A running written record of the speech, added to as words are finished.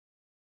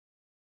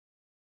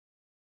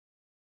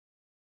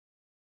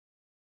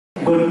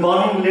Good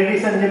morning,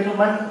 ladies and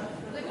gentlemen.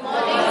 Good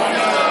morning,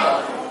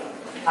 sir.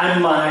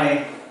 And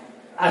my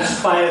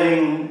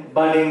aspiring,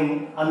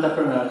 budding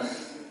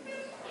entrepreneurs.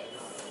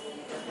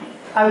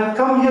 I've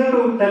come here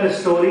to tell a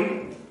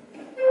story.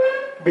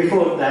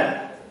 Before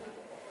that,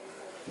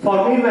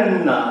 for me,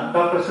 when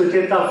Dr.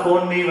 Sucheta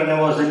phoned me when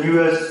I was in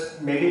US,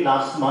 maybe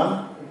last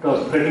month, it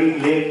was pretty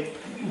late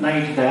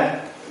night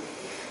there,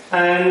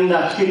 and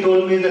she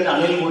told me that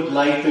Anil would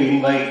like to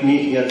invite me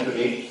here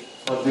today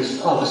for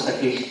this August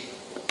occasion.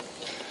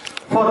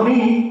 For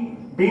me,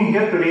 being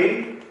here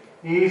today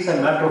is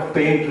a matter of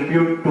paying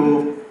tribute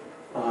to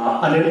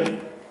Anil,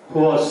 who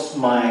was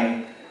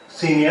my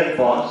senior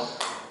boss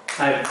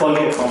at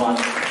Colgate Pharma.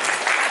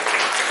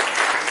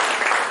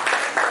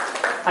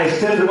 I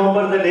still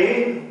remember the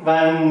day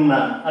when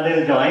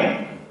Anil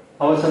joined.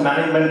 I was a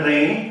management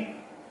trainee,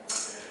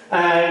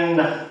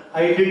 and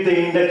I did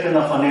the induction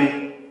of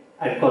Anil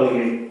at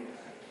Colgate.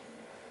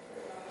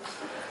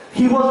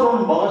 He was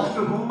one boss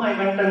to whom I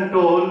went and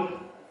told,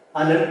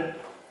 Anil,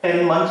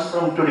 10 months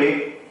from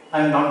today,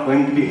 I am not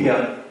going to be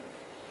here.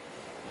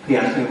 He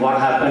asked me what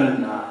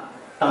happened.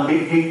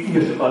 Tambi, he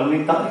used to call me,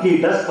 he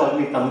does call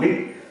me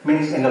Tambi,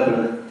 means younger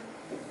brother.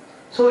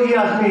 So he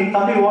asked me,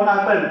 Tambi, what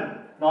happened?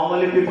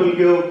 Normally people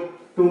give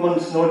 2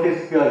 months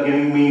notice, you are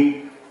giving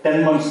me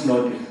 10 months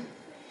notice.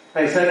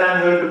 I said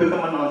I am going to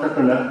become an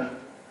entrepreneur,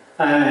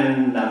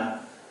 and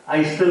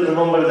I still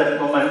remember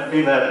that moment.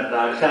 We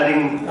were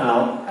sharing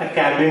a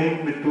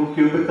cabin with 2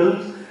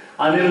 cubicles.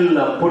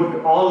 Anil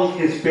put all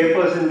his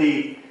papers in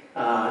the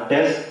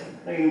desk,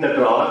 in the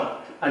drawer,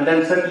 and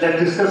then said, let's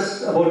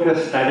discuss about your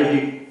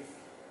strategy.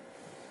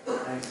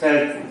 I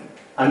said,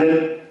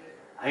 Anil,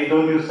 I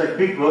don't use such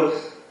big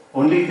words.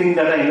 Only thing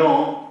that I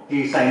know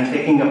is I am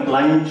taking a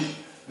plunge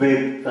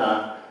with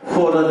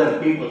 4 other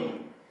people.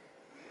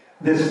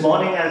 This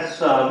morning, as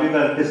we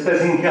were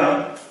discussing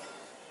here,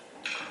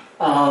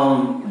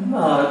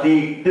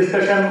 the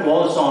discussion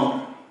was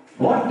on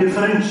what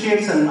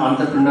differentiates an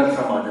entrepreneur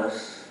from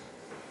others.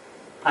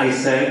 I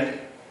said,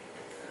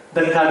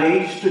 the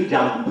courage to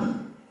jump.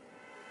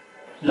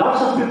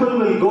 Lots of people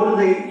will go to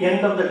the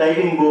end of the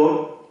diving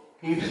board,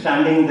 keep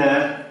standing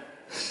there,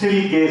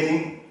 still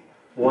gazing,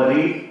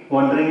 worried,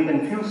 wondering,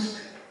 confused.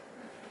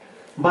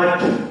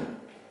 But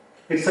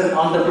it's an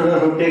entrepreneur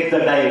who takes the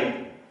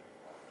dive.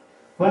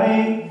 When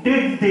I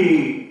did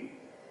the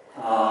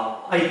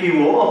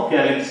IPO of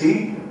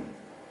Galaxy,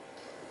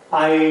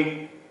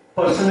 I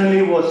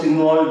personally was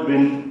involved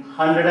in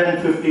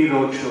 150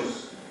 roadshows.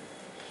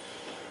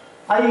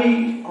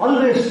 I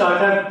always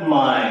started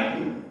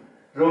my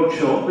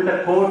roadshow with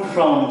a quote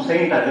from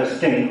Saint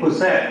Augustine, who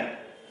said,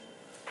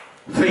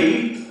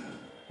 faith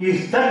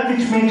is that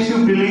which makes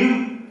you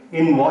believe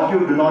in what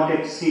you do not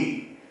yet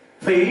see.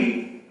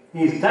 Faith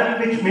is that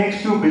which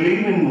makes you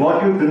believe in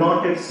what you do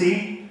not yet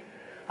see,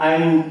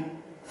 and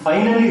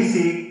finally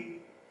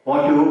see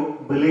what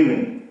you believe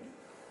in.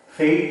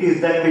 Faith is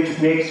that which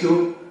makes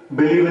you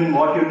believe in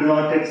what you do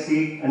not yet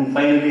see, and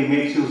finally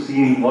makes you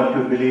see in what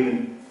you believe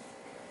in.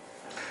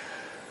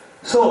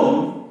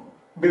 So,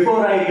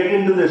 before I get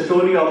into the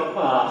story of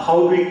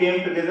how we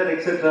came together,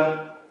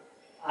 etc.,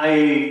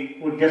 I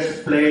would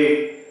just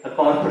play a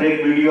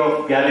corporate video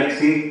of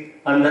Galaxy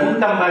and then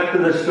come back to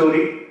the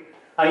story.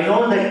 I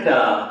know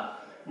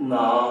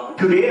that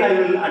today I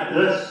will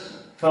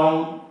address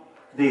from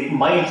the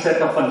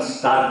mindset of a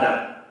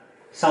startup.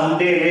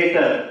 Someday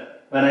later,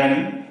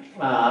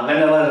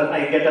 whenever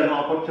I get an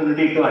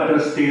opportunity to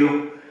address to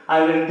you,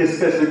 I will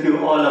discuss with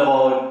you all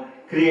about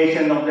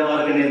creation of the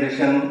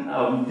organization,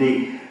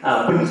 the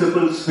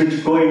principles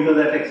which go into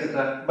that,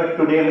 etc. But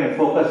today my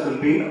focus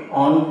will be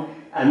on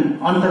an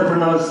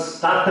entrepreneur's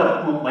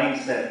startup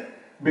mindset.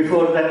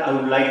 Before that, I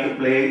would like to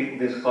play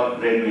this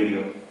corporate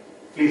video.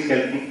 Please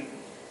help me.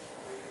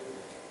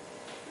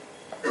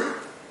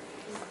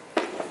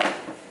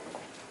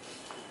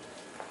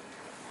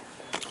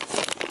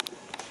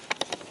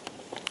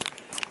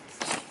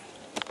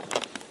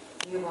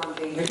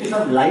 Maybe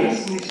some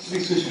lights needs to be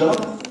switched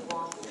on.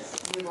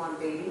 Newborn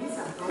babies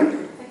are prone to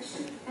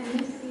infection and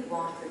need to be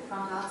washed with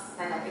products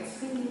that are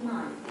extremely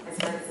mild as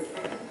well as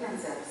effective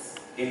cleansers.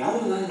 In our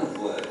line of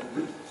work,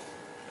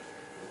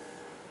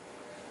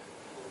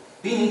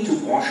 we need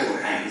to wash our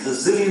hands a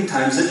zillion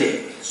times a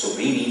day. So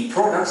we need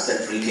products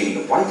that retain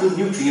the vital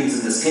nutrients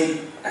in the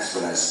skin as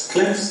well as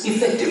cleanse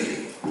effectively.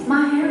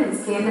 My hair and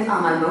skin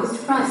are my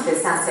most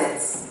priceless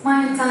assets.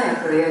 My entire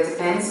career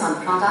depends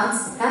on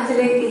products that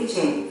delay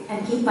aging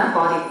and keep my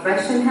body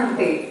fresh and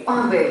healthy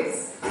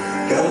always.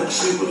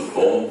 Galaxy was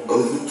born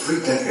over 3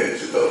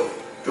 decades ago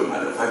to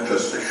manufacture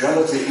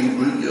specialty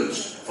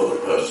ingredients for the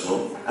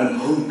personal and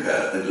home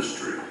care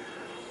industry.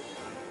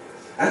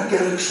 At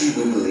Galaxy,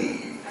 we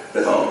believe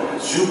that our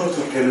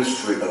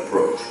consumer-to-chemistry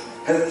approach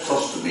helps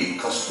us to meet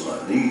customer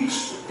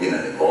needs in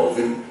an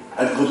evolving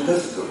and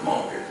competitive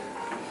market.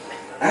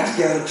 At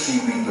Galaxy,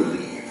 we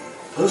believe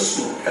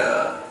personal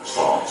care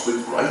starts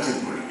with right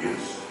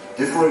ingredients,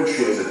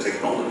 differentiated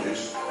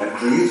technologies, and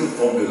creative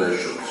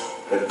formulations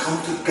that come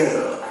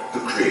together to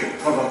create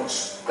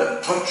products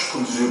that touch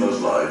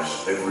consumers'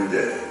 lives every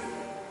day.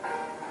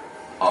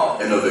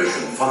 Our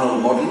innovation funnel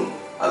model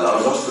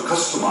allows us to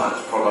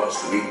customize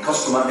products to meet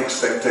customer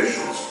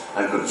expectations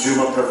and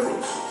consumer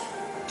preferences.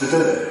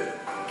 Today,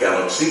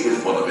 Galaxy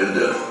is one of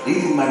India's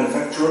leading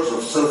manufacturers of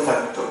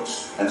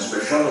surfactants and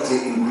specialty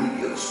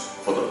ingredients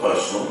for the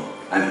personal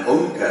and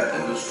home care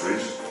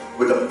industries,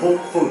 with a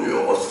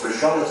portfolio of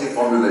specialty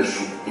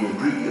formulation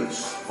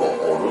ingredients for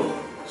oral,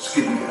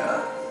 skin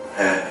care,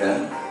 hair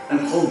care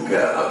and home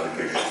care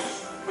applications.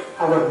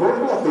 Our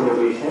motto of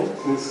innovation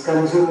is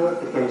consumer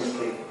to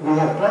chemistry. We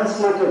have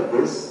translated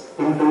this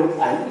into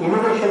an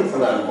innovation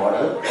funnel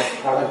model of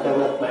product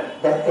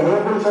development that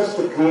enables us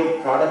to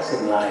create products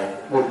in line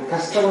with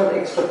customer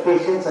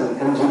expectations and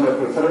consumer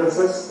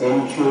preferences,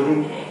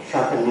 ensuring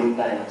shorter lead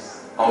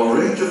times. Our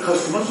range of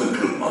customers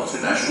include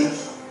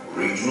multinationals,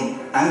 regional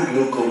and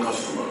local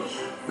customers.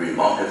 We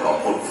market our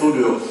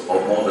portfolio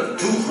of more than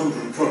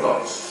 200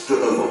 products to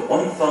over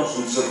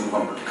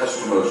 1,700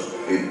 customers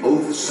in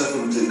over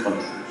 70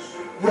 countries.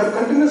 We have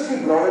continuously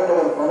broadened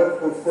our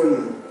product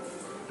portfolio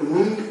to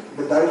meet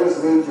the diverse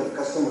range of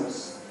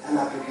customers and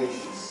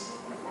applications.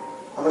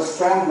 Our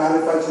strong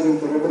manufacturing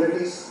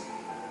capabilities,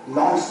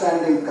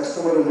 long-standing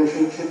customer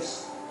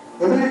relationships,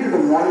 ability to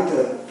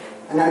monitor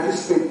and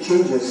anticipate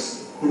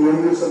changes in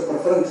end-user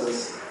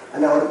preferences,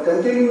 and our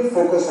continued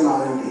focus on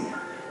R&D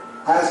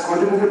has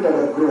contributed to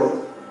our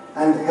growth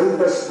and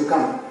helped us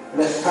become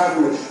an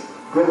established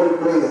global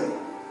player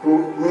to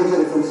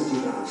major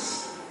FMCG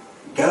brands.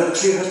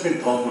 Galaxy has been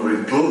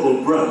partnering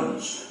global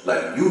brands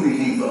like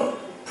Unilever,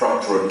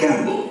 Procter &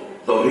 Gamble,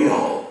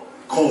 L'Oreal,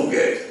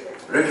 Colgate,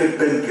 Reckitt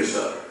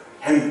Benckiser,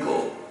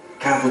 Henkel,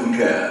 Cap'n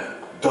Care,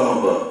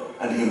 Dabur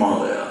and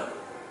Himalaya.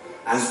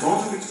 As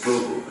part of its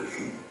global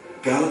vision,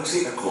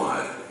 Galaxy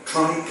acquired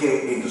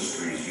Tri-K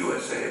Industries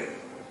USA.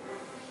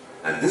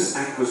 And this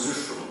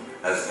acquisition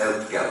has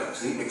helped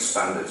Galaxy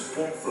expand its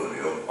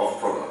portfolio of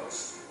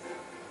products.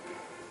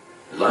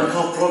 Like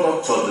our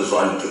products are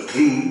designed to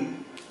clean,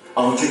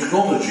 our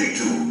technology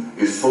too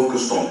is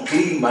focused on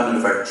clean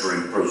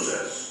manufacturing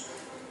process.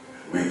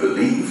 We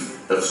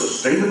believe that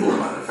sustainable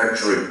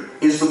manufacturing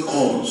is the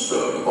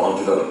cornerstone of our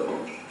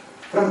development.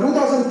 From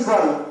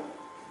 2012,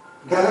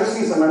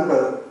 Galaxy is a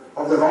member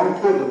of the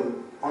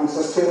Roundtable on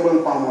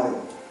Sustainable Palm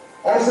Oil,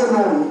 also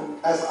known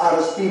as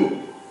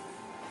RSPO.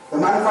 The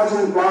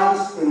manufacturing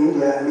plants in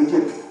India and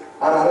Egypt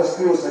are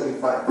RSPO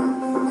certified.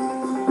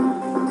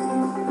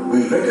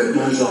 We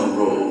recognize our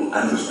role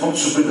and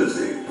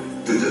responsibility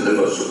to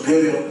deliver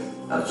superior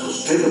and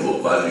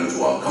sustainable value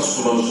to our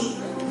customers,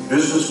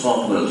 business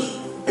partners,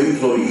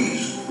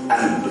 employees,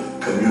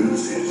 and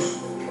communities.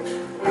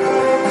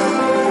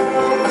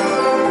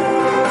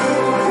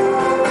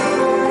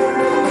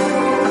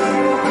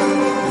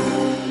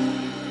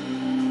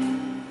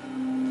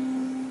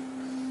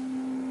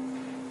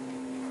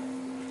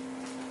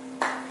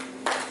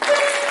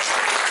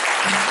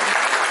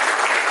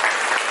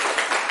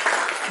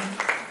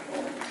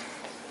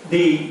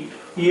 The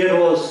year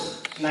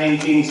was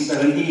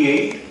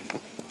 1978.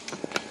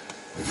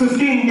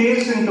 15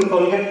 days into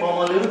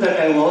Colgate-Palmolive that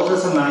I was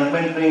as a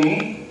management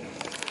trainee,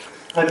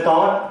 a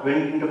thought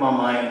went into my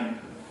mind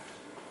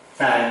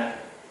that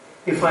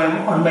if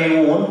I'm on my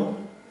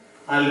own,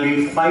 I'll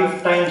be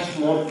 5 times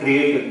more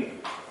creative.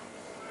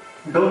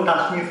 Don't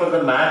ask me for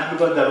the math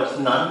because there was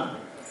none,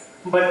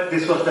 but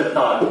this was the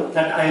thought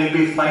that I'll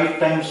be 5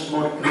 times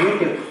more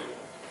creative.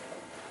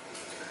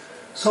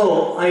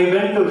 So I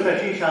went to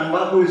Shashi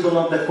Shanbhag, who is one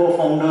of the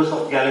co-founders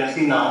of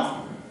Galaxy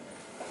now,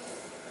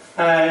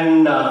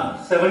 and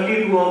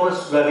 72 of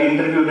us were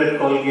interviewed at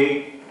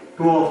Colgate.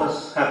 2 of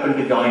us happened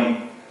to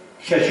join,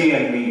 Shashi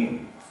and me.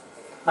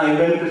 I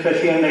went to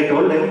Shashi and I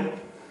told him,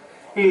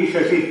 "Hey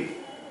Shashi,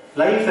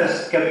 life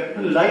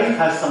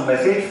has some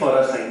message for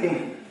us, I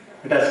think.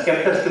 It has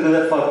kept us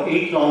together for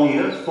 8 long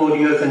years, 4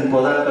 years in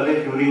Podar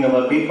College during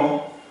our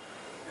BCom.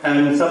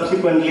 And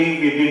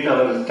subsequently, we did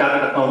our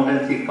chartered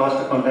accountancy,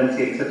 cost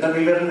accountancy, etc.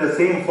 We were in the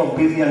same firm,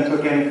 PC and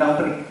Sotia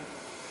company.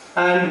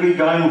 And we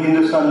joined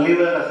Hindustan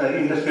Lever as an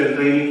industrial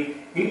trainee.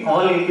 We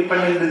all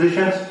independent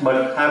decisions,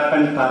 but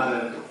happened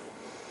parallel.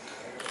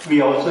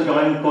 We also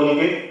joined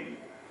Colgate,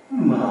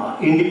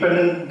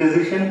 independent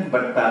decision,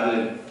 but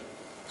parallel.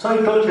 So I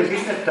told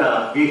Shashi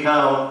that we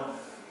have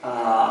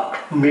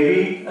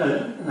maybe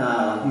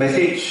a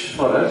message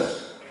for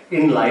us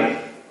in life.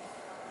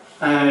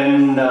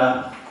 And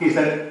he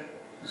said,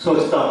 "So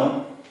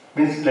stubborn,"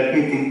 means let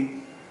me think.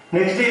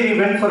 Next day we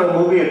went for a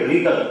movie at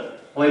Regal.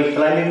 While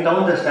climbing down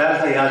the stairs,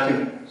 I asked him,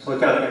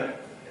 "Socha kya?"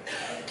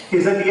 He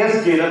said, "Yes,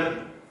 Jacob,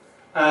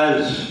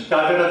 as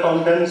chartered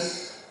accountants,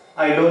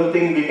 I don't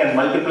think we can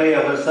multiply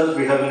ourselves.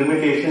 We have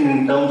limitation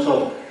in terms of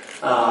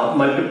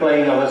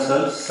multiplying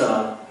ourselves.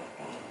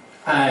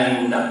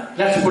 And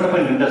let's put up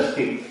an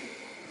industry."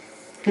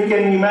 You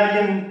can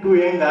imagine 2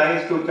 young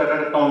guys, 2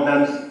 chartered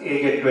accountants,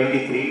 aged at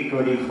 23,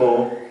 24,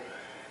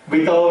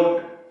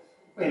 without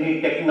any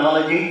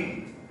technology,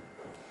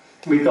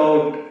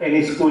 without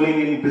any schooling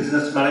in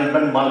business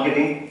management,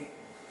 marketing.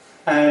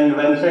 And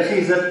when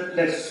Shashi said,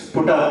 "Let's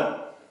put up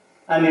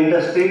an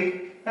industry,"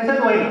 I said,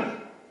 "Why not?"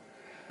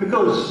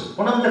 Because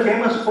one of the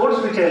famous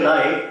quotes which I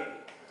like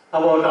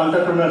about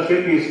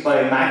entrepreneurship is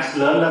by Max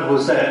Lerner,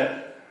 who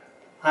said,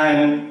 I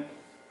am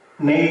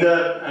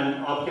neither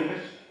an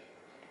optimist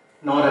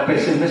nor a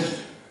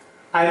pessimist,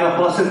 I am a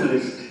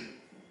possibilist.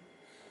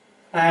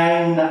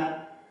 And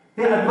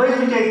the advice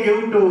which I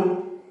give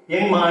to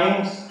young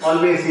minds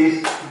always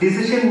is,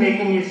 decision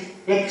making is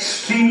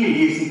extremely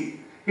easy.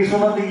 It's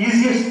one of the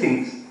easiest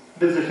things,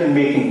 decision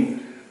making,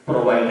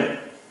 provided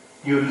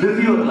you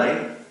live your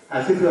life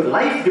as if your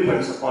life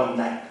depends upon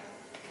that.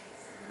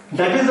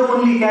 That is the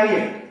only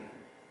caveat.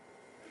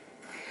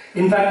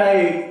 In fact,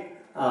 I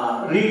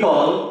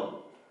recall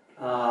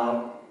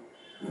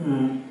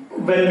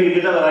when we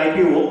did our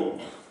IPO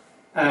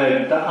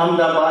at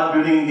Ahmedabad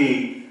during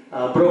the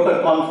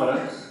broker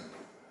conference,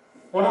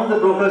 one of the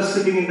brokers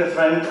sitting in the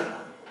front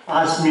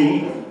asked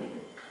me,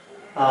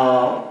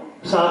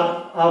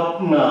 "Sir,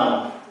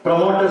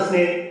 promoters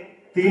ने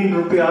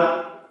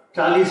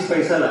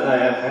 ₹3.40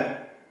 लगाया है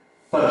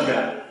per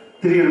share,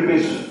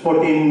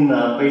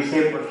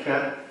 ₹3.14 per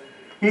share.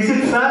 Is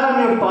it fair on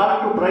your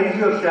part to price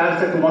your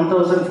shares at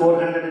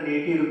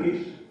 1,480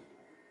 rupees?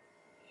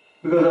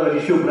 Because our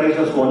issue price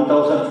was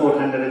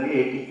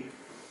 1,480.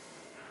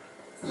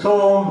 So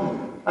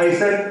I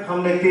said,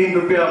 हमने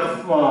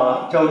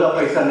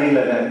 ₹3.14 नहीं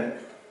लगाए.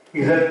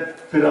 He said,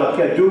 फिर आप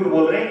क्या झूठ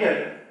बोल रहे हैं क्या?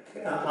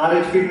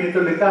 RHP में तो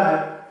लिखा है.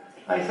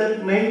 I said,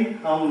 नहीं,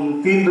 हम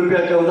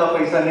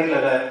 ₹3.14 नहीं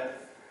लगाए.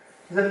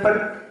 He said, but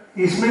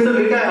इसमें तो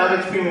लिखा है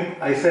RHP में.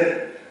 I said,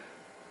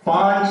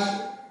 5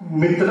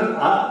 मित्र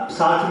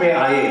साथ में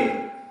आए,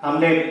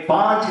 हमने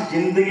 5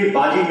 जिंदगी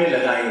बाजी में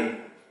लगाए,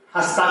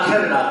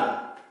 हस्ताक्षर डाला.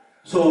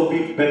 So we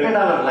bettered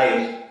our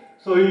lives.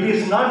 So it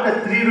is not the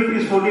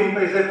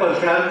 ₹3.14 per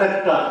share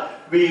that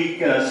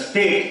we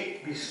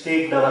staked. We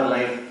staked our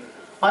life.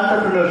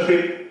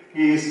 Entrepreneurship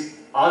is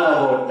all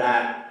about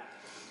that.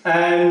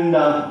 And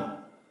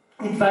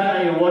in fact,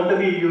 I want to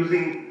be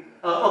using.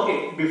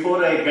 Okay,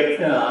 before I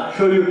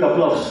show you a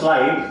couple of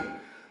slides,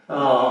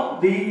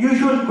 the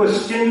usual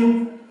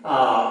question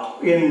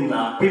in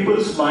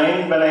people's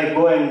mind when I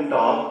go and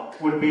talk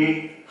would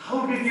be,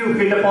 how did you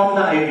hit upon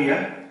the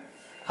idea?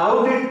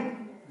 How did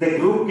the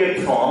group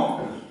get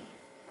formed?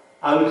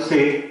 I would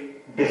say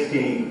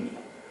destiny.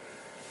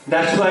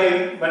 That's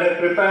why when I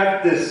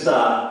prepared this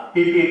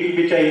PPT,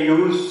 which I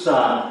use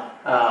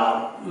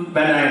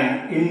when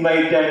I'm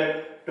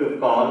invited to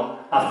call,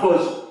 of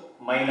course,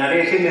 my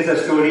narration is a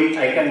story.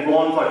 I can go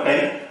on for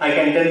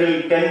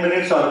 10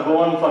 minutes or go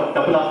on for a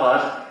couple of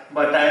hours,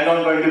 but I'm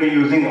not going to be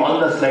using all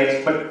the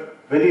slides, but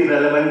very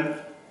relevant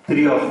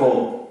 3 or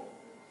 4.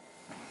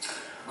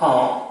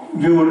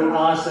 You would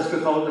ask as to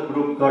how the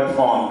group got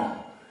formed.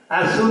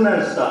 As soon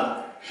as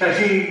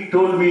Shashi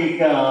told me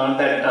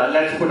that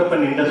let's put up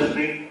an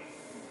industry,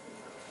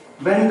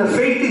 when the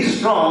faith is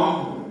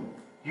strong,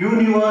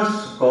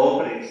 universe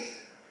cooperates.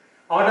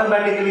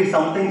 Automatically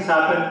something's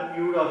happened.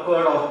 You would have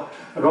heard of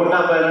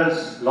Rhoda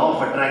Byron's law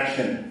of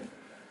attraction.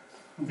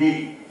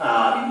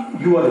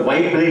 Your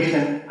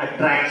vibration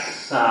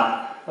attracts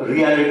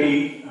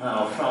reality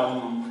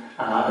from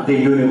the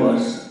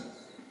universe.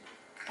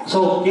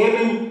 So came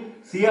in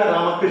C.R.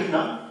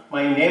 Ramakrishnan,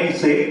 my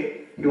namesake.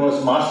 He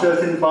was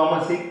masters in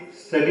pharmacy,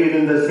 studied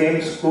in the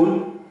same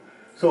school.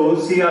 So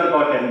C.R.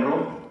 got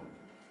enrolled.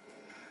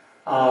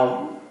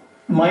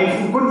 My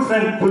good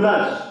friend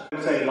Pulas,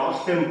 I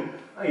lost him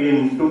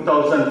in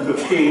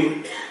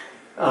 2015.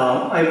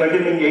 I met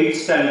him in 8th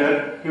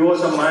standard. He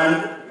was a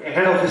man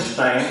ahead of his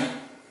time.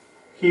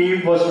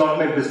 He was not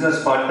my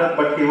business partner,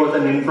 but he was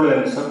an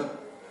influencer.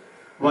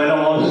 When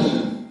I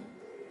was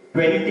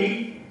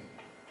 20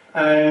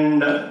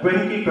 and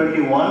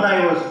 2021,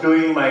 I was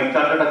doing my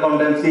chartered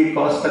accountancy,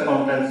 cost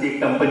accountancy,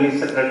 company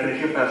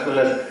secretaryship, as well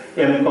as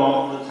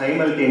MCOM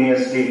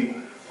simultaneously.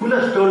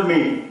 Pulas told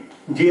me,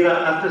 Jira,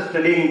 after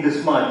studying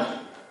this much,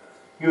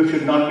 you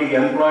should not be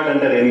employed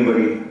under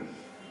anybody.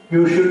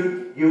 You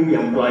should give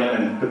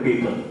employment to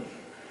people.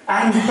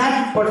 And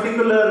that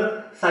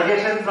particular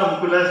suggestion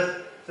from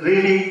Pulas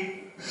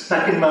really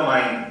stuck in my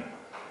mind.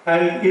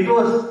 And it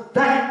was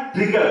that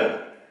trigger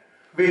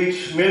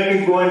which made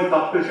me go and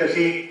talk to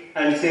Shashi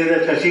and say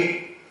that,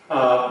 Shashi,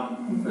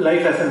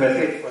 life has a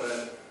message for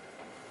us.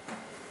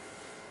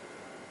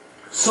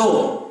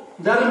 So,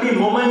 there will be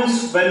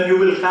moments when you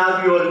will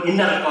have your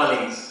inner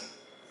callings.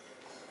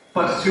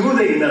 Pursue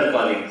the inner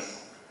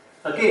callings.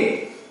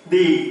 Okay?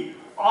 The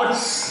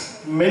odds,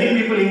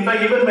 many people, in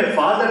fact, even my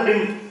father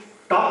didn't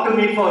talk to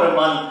me for a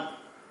month.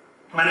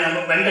 When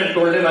I went and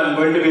told him I'm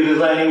going to be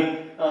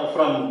resigning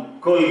from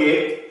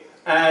Colgate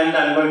and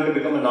I'm going to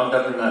become an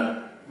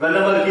entrepreneur.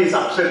 Whenever he's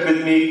upset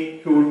with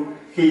me,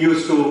 he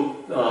used to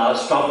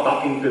stop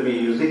talking to me,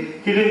 you see.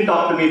 He didn't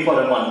talk to me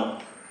for a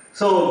month.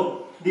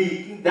 So,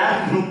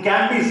 that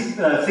can be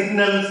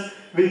signals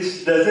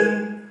which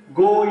doesn't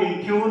go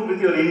in tune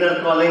with your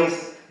inner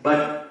callings,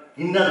 but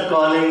inner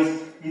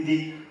callings is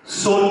the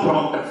sole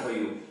prompter for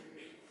you.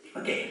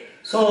 Okay,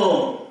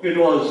 so it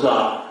was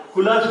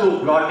Kulas who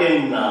brought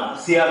in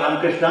C.R.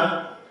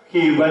 Ramakrishnan.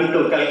 He went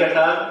to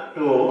Calcutta,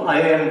 to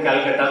IIM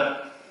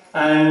Calcutta,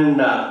 And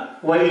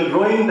while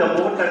rowing the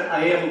boat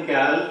at IM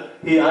Cal,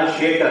 he asked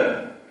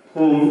Shekhar,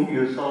 whom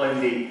you saw in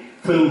the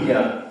film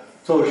here.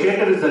 So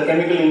Shekhar is a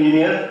chemical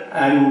engineer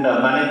and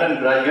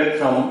management graduate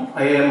from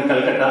IIM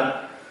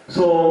Calcutta.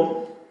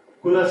 So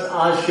Kulas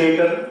asked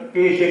Shekhar,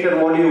 hey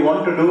Shekhar, what do you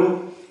want to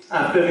do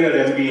after your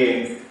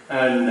MBA?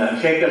 And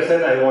Shekhar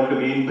said, I want to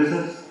be in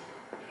business.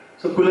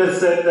 So Kulas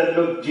said that,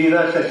 look,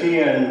 Jira,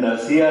 Shashi and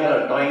CR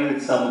are toying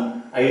with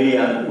some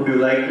idea. Would you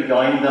like to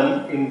join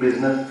them in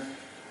business?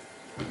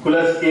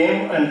 Kulas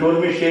came and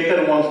told me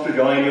Shekhar wants to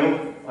join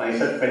you. I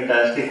said,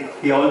 fantastic.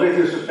 He always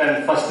used to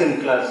stand first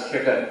in class,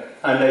 Shekhar,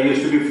 and I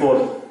used to be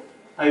fourth.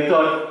 I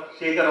thought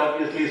Shekhar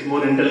obviously is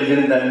more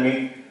intelligent than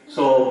me,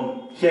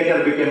 so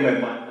Shekhar became my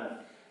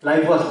partner.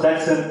 Life was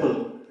that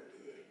simple.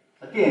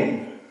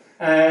 Okay,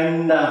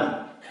 and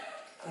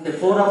the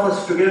four of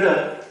us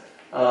together,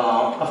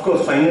 of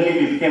course, finally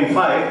we became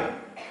five.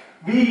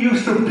 We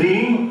used to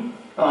dream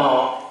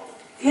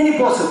any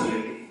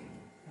possibility.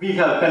 We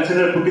have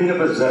considered putting up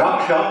a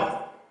Xerox shop.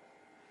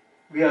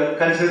 We have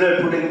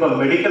considered putting up a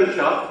medical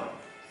shop.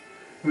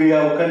 We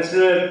have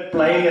considered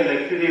flying a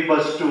luxury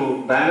bus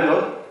to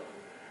Bangalore.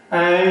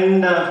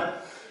 And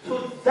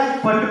so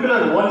that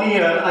particular 1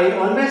 year, I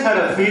always had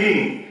a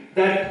feeling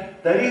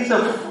that there is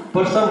a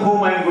person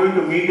whom I am going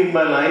to meet in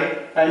my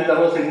life, and there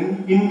was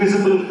an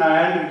invisible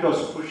hand which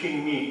was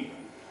pushing me.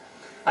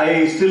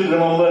 I still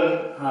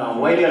remember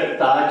while at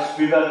Taj,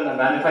 we were in a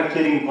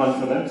manufacturing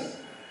conference.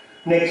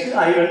 Next,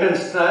 I went and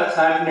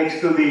sat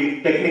next to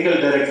the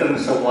technical director,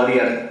 Mr.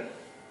 Warrior.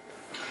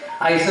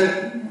 I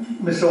said,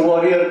 Mr.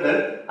 Warrior,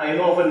 that I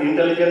know of an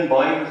intelligent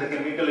boy who is a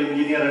chemical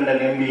engineer and an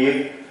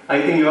MBA.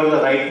 I think you are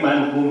the right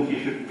man whom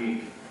he should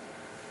meet.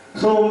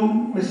 So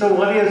Mr.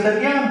 Warrior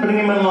said, yeah, bring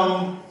him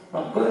along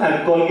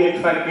at Colgate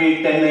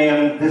factory 10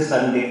 a.m. this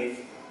Sunday.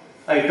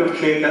 I took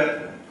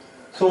Shekhar.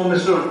 So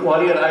Mr.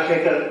 Warrior asked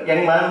Shekhar,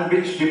 young man,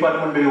 which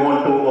department do you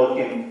want to work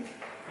in?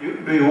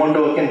 Do you want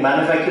to work in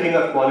manufacturing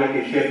or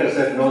quality? Shekhar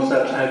said, no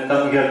sir, I have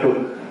come here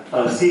to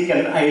seek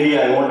an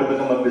idea. I want to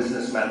become a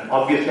businessman.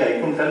 Obviously, I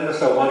couldn't tell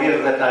Mr.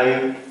 Warrior that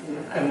I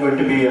am going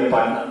to be a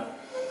partner.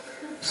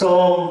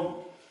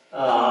 So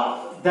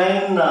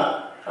then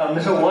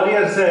Mr.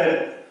 Warrior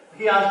said,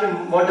 he asked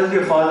him, what does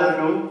your father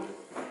do?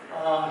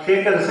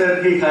 Shekhar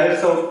said, he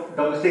hires out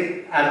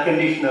domestic air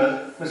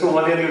conditioners. Mr.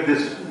 Warrior,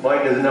 this boy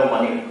doesn't have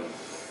money.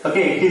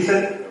 Okay, he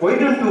said, why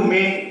don't you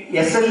make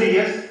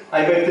SLES?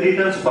 I buy 3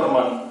 tons per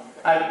month.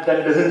 And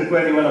that doesn't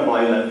require even a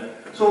boiler.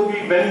 So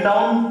we went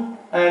down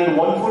and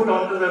 1 foot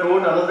onto the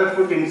road, another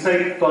foot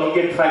inside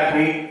Colgate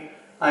factory.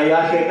 I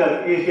asked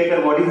Shekhar, hey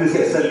Shekhar, what is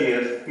this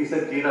SLES? He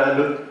said, Jira,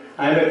 look,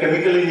 I am a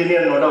chemical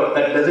engineer, no doubt.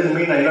 That doesn't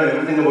mean I know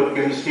everything about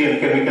chemistry and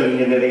chemical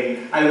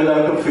engineering. I will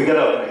have to figure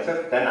out. I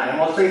said, then I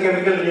am also a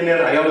chemical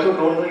engineer. I also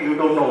don't know, you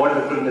don't know, what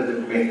difference does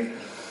it make?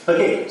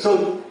 Okay,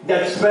 so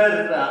that's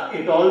where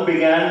it all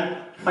began.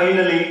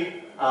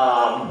 Finally,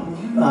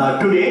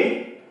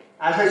 today,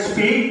 as I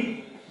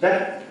speak,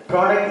 that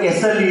product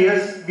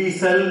SLES, we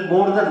sell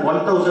more than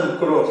 1,000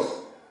 crores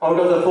out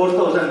of the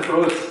 4,000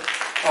 crores of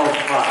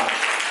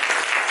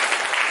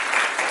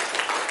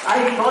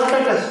I call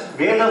that as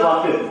Veda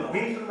Vakil,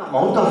 means from the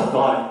mouth of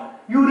God.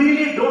 You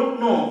really don't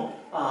know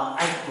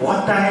at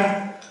what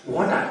time,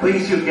 what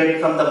advice you get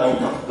from the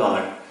mouth of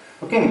God.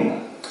 Okay?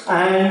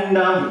 And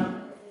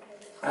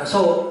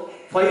so,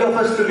 5 of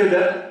us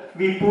together,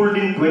 we pulled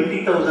in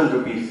 20,000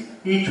 rupees.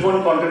 Each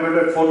one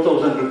contributed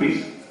 4,000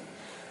 rupees.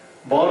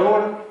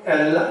 Borrowed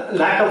a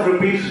lakh of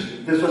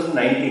rupees, this was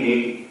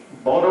 1980.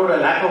 Borrowed a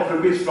lakh of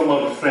rupees from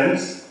our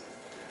friends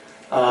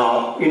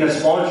in a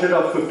small shed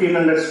of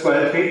 1,500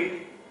 square feet.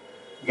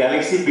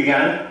 Galaxy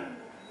began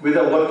with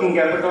a working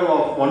capital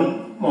of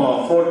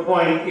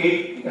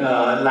 4.8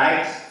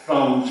 lakhs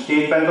from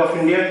State Bank of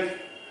India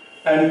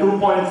and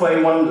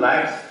 2.51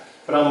 lakhs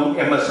from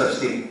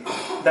MSFC.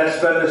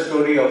 That's where the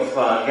story of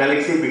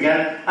Galaxy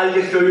began. I'll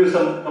just show you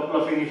some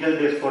couple of initial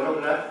days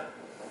photograph.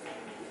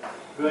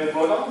 Do I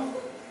go down?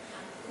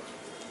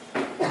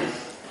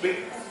 Click.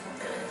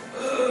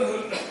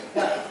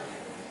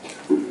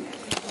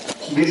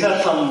 These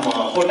are some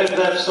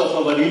photographs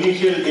of our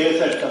initial days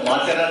at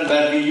Matharan,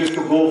 where we used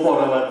to go for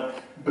our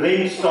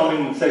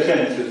brainstorming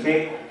sessions, you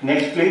see.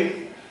 Next, please.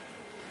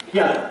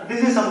 Yeah,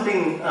 this is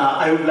something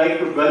I would like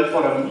to dwell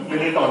for a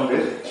minute on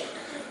this.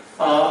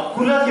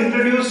 Kulas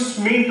introduced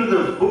me to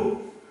the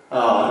book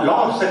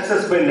Law of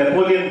Success by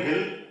Napoleon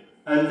Hill,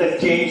 and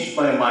that changed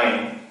my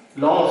mind.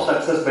 Law of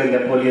Success by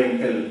Napoleon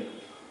Hill.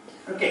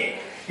 Okay,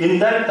 in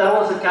that there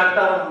was a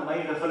chapter on my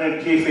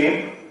definitely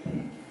fame.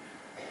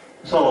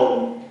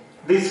 So,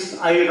 this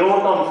I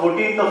wrote on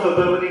 14th of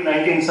February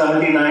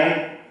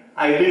 1979.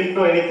 I didn't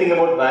know anything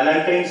about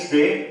Valentine's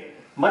Day.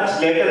 Much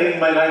later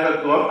in my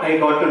life, I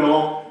got to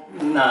know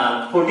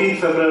 14th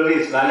February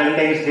is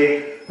Valentine's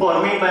Day. For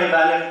me, my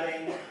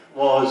Valentine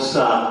was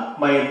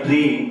my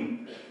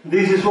dream.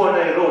 This is what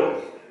I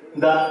wrote.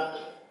 The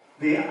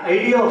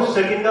idea of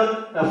setting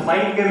up a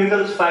fine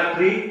chemicals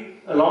factory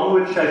along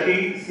with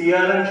Shashi, CR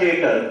and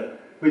Shekhar,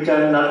 which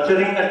I am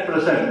nurturing at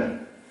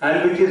present,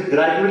 and which is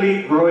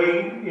gradually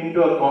growing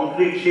into a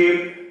concrete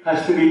shape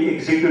has to be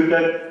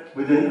executed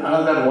within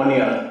another 1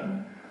 year.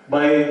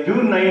 By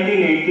June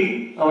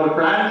 1980, our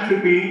plant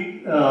should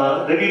be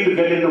ready to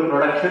get into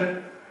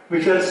production.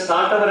 We shall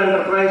start our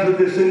enterprise with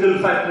a single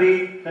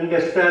factory and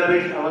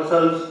establish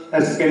ourselves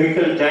as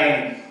chemical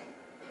giants.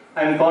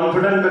 I am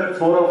confident that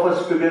 4 of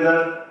us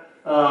together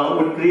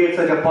would create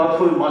such a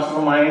powerful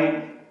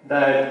mastermind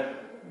that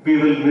we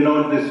will win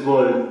out this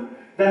world.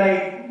 Then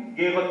I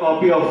gave a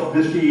copy of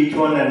this to each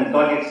one and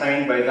got it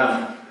signed by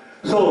them.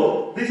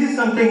 So this is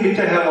something which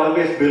I have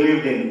always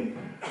believed in.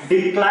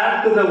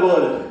 Declare to the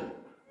world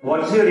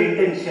what's your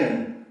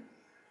intention.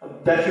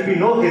 There should be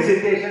no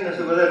hesitation as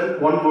to whether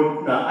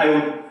I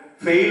would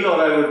fail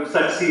or I would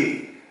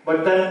succeed.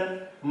 But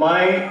then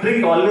my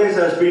trick always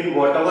has been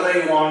whatever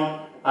I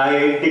want,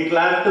 I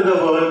declare to the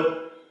world,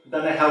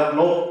 then I have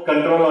no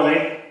control on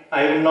it.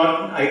 I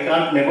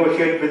can't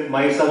negotiate with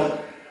myself.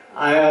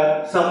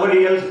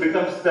 Somebody else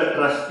becomes the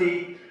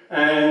trustee,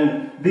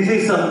 and this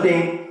is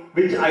something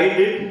which I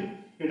did.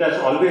 It has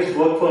always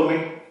worked for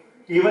me.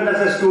 Even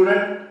as a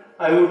student,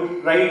 I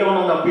would write down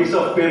on a piece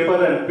of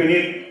paper and pin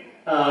it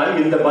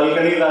in the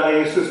balcony where I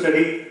used to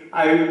study.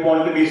 I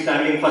want to be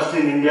standing first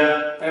in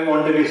India. I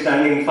want to be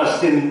standing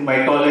first in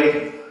my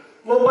college.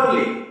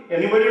 Openly.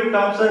 Anybody who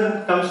comes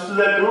to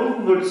that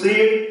room would see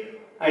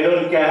it. I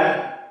don't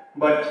care,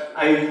 but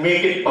I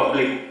make it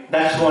public.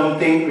 That's one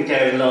thing which I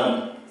have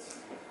learned.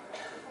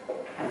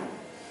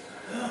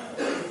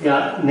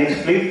 Yeah,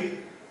 next please.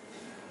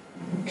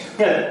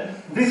 Yeah,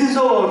 this is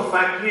how our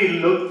factory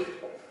looked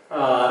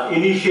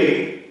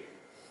initially.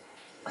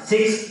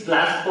 6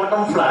 glass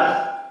bottom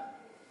flask.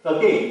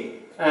 Okay.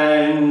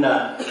 And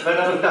when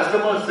our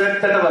customers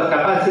said that our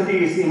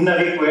capacity is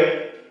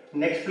inadequate,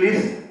 next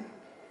please.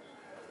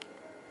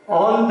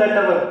 All that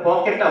our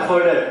pocket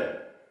afforded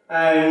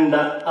and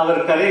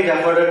our courage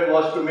afforded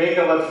was to make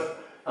our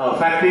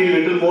factory a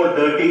little more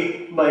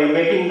dirty by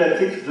making that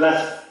 6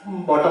 glass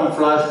bottom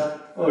flask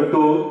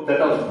to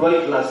that of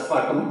 12 glass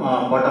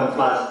bottom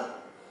flask.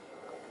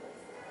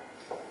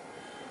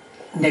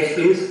 Next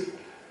please.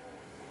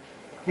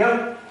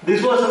 Yep.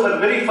 This was our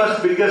very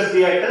first biggest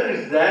reactor.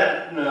 It's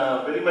there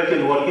very much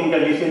in working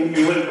condition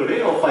even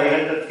today of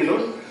 500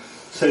 kilos.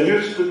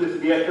 Salutes to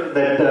this reactor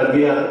that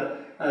we are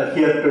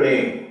here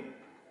today.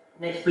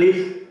 Next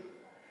please.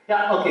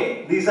 Yeah,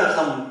 okay. These are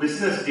some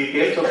business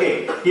details.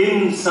 Okay.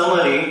 In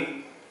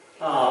summary,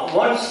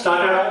 what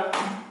started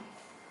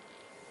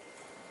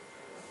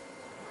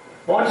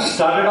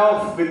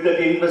off with that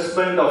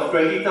investment of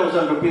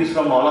 20,000 rupees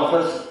from all of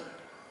us,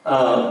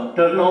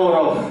 turnover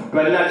of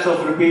 12 lakhs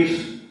of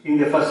rupees in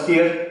the first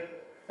year,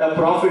 a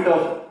profit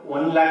of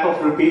 1 lakh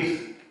of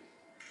rupees.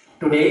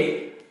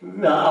 Today,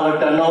 our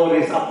turnover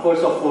is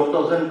upwards of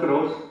 4,000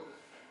 crores.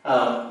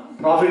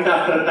 Profit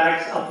after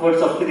tax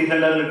upwards of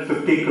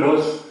 350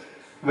 crores,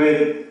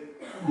 with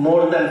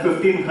more than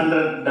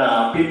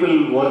 1,500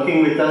 people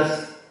working with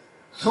us.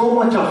 So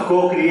much of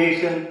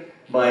co-creation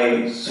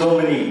by so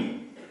many.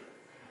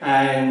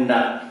 And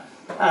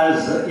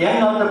as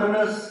young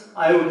entrepreneurs,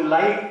 I would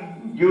like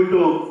you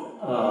to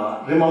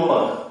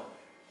remember,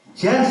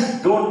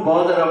 just don't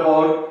bother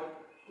about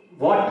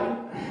what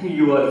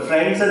your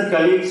friends and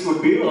colleagues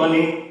would be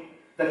earning,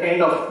 the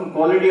kind of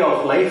quality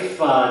of life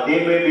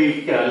they may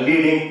be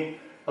leading.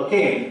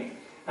 Okay,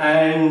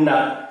 and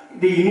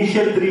the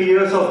initial 3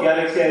 years of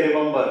Galaxy, I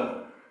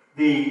remember,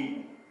 the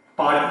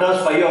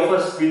partners, 5 of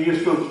us, we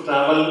used to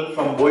travel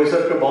from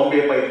Boisar to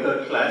Bombay by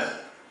 3rd class,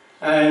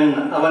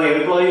 and our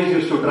employees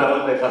used to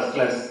travel by 1st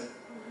class.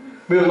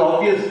 Because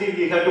obviously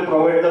we had to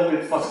provide them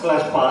with 1st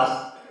class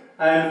pass,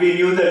 and we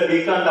knew that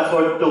we can't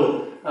afford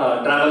to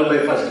travel by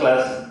 1st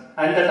class,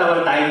 and that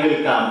our time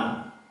will come.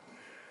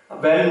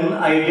 When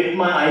I did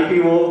my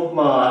IPO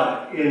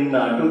in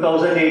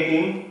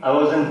 2018, I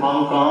was in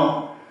Hong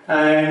Kong,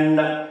 and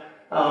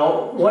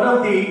one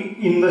of the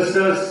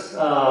investors,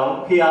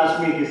 he asked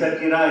me, he said,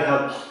 Kira, I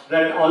have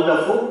read all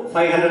the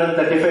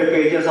 535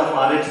 pages of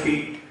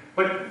RHP,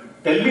 but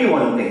tell me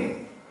one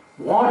thing,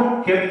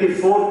 what kept the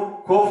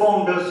 4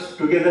 co-founders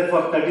together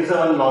for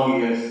 37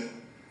 long years?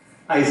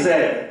 I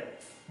said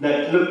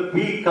that, look,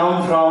 we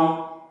come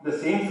from the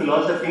same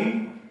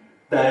philosophy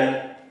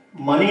that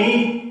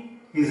money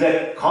is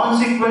a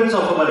consequence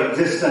of our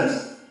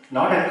existence,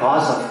 not a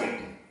cause of it.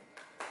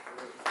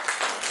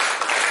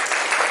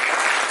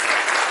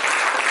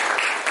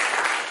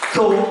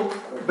 So,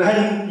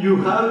 when you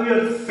have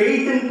your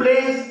faith in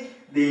place,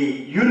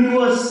 the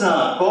universe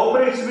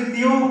cooperates with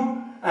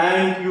you,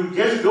 and you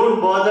just don't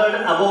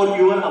bother about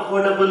your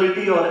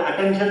affordability or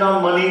attention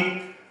on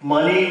money,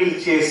 money will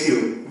chase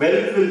you,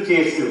 wealth will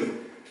chase you.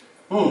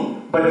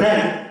 But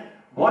then,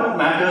 what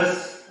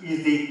matters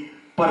is the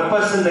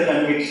purpose and the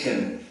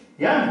conviction.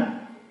 Yeah,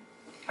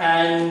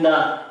 and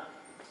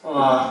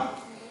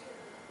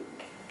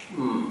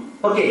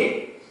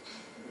okay,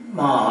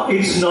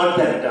 it's not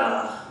that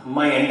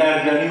my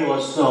entire journey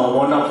was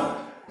one of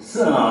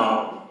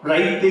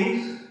right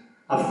things.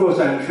 Of course,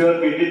 I'm sure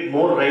we did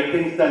more right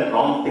things than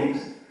wrong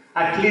things.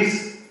 At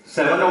least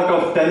 7 out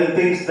of 10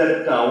 things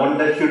that one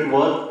that should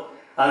work.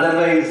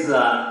 Otherwise,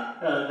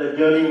 the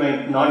journey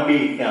might not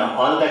be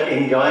all that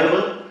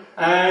enjoyable.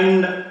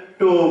 And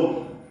to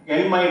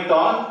end my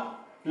talk,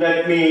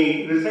 let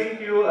me recite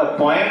you a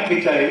poem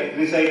which I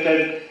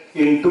recited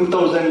in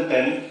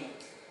 2010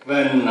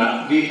 when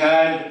we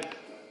had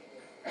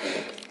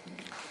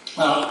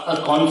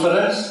a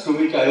conference to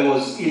which I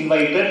was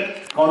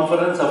invited,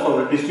 conference of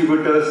our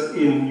distributors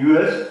in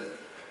US.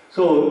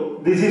 So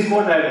this is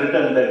what I had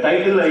written. The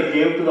title I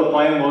gave to the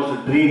poem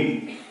was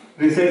Dream,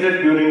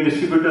 recited during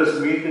distributors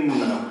meet in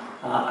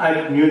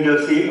at New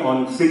Jersey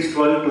on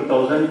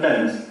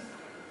 6/12/2010.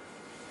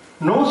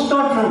 Knows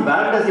not from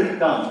where does it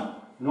come,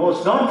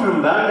 knows not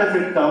from where does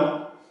it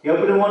come,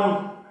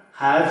 everyone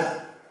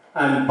has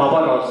and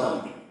power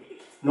awesome.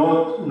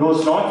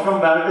 Knows not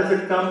from where does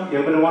it come,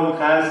 everyone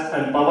has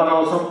and power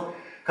awesome.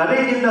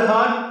 Courage in the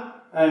heart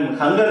and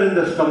hunger in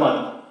the stomach.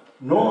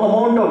 No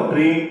amount of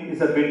dream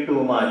is a bit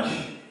too much.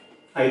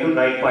 I do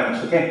write points,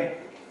 okay?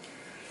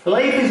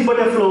 Life is but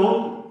a flow.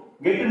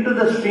 Get into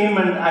the stream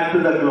and add to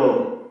the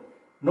globe.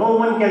 No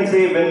one can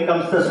say when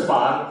comes the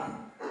spark.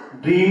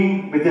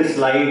 Dream with its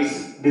lights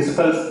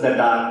dispels the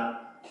dark.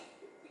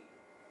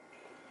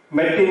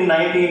 Met in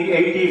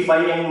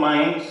 1985 young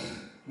minds,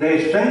 their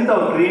strength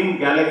of dream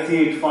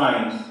galaxy it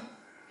finds.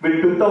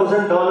 With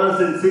 $2,000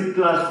 in 6th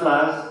class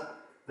class,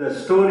 the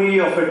story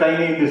of a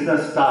tiny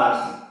business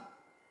starts.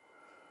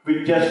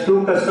 With just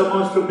 2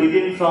 customers to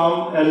begin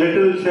from, a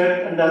little shed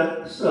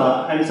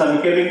and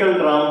some chemical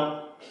drum,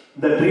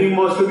 the dream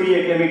was to be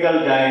a chemical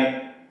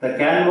giant, the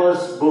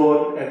canvas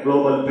board a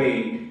global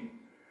paint.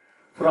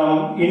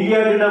 From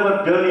India did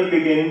our journey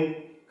begin,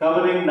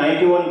 covering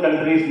 91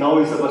 countries now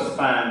is our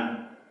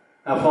span.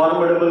 A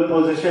formidable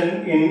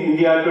position in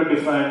India to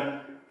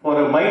defend, for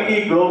a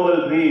mighty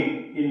global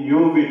dream, in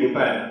you we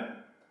depend.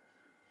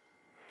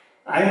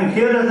 I am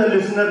here as a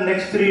listener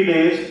next 3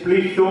 days,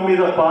 please show me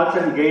the paths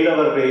and guide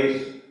our ways.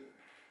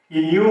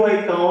 In you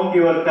I count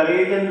your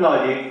courage and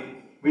logic,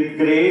 with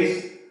grace,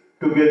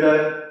 together,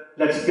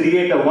 let's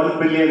create a $1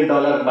 billion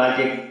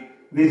magic.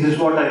 This is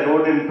what I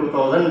wrote in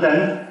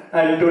 2010.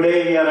 And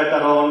today we are at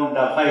around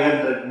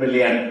 500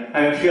 million.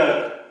 I am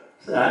sure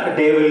a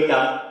day will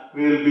come,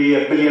 we will be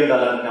a $1 billion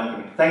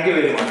company. Thank you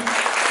very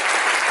much.